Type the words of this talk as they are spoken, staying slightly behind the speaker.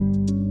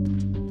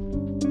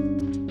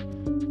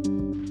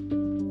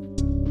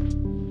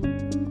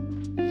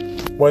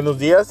Buenos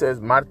días,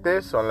 es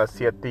martes, son las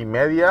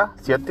 7:30,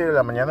 7 de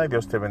la mañana y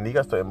Dios te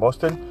bendiga. Estoy en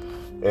Boston.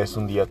 Es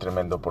un día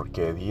tremendo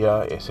porque el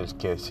día es el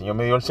que el Señor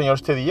me dio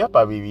este día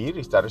para vivir y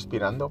estar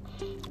respirando.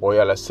 Hoy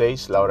a las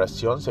 6 la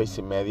oración,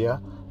 6:30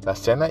 la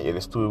cena y el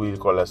estudio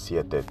bíblico a las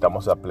 7.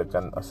 Estamos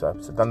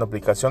aceptando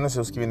aplicaciones,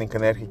 esos que vienen que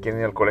quieren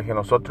ir al colegio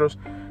nosotros,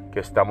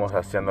 que estamos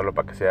haciéndolo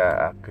para que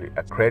sea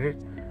accredited.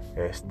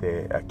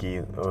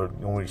 Aquí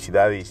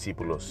Universidad de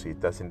Discípulos. Si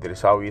estás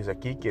interesado y es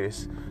aquí,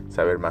 quieres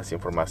saber más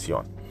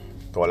información.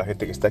 Toda la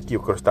gente que está aquí,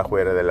 yo creo que está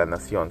fuera de la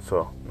nación,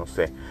 no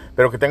sé.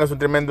 Pero que tengas un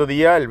tremendo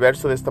día. El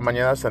verso de esta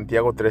mañana,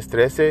 Santiago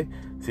 3:13.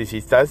 Si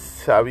estás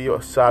sabio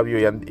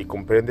y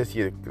comprendes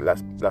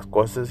las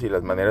cosas y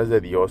las maneras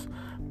de Dios,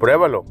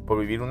 pruébalo por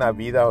vivir una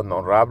vida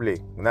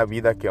honorable, una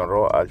vida que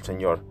honró al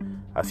Señor,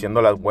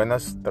 haciendo los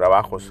buenos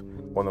trabajos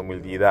con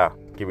humildad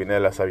que viene de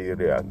la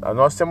sabiduría.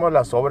 No hacemos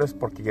las obras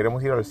porque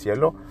queremos ir al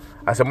cielo,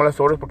 hacemos las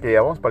obras porque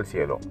ya vamos para el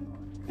cielo,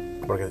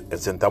 porque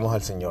sentamos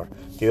al Señor.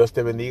 Que Dios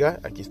te bendiga.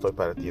 Aquí estoy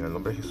para ti en el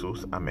nombre de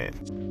Jesús. Amén.